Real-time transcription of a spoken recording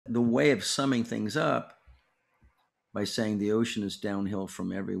the way of summing things up by saying the ocean is downhill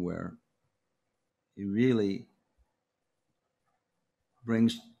from everywhere, it really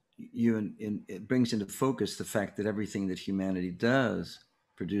brings you it brings into focus the fact that everything that humanity does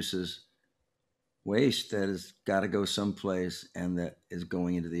produces waste that has got to go someplace and that is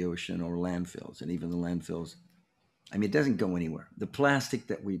going into the ocean or landfills. And even the landfills, I mean, it doesn't go anywhere. The plastic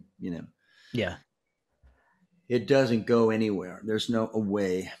that we, Yeah. it doesn't go anywhere. There's no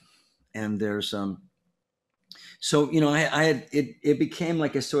way. And there's so I had it became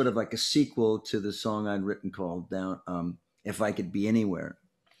like a sort of like a sequel to the song I'd written called Down If I Could Be Anywhere,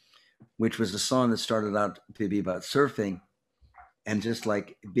 which was a song that started out to be about surfing and just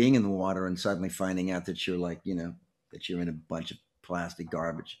like being in the water and suddenly finding out that you're like, that you're in a bunch of plastic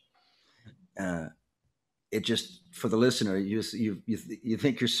garbage. It just, for the listener, you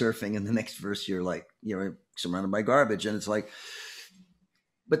think you're surfing, and the next verse you're like, you're surrounded by garbage, and it's like,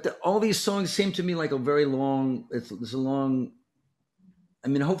 but all these songs seem to me like a very long. It's a long. I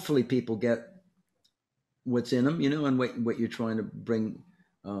mean, hopefully people get what's in them, and what you're trying to bring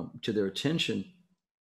to their attention.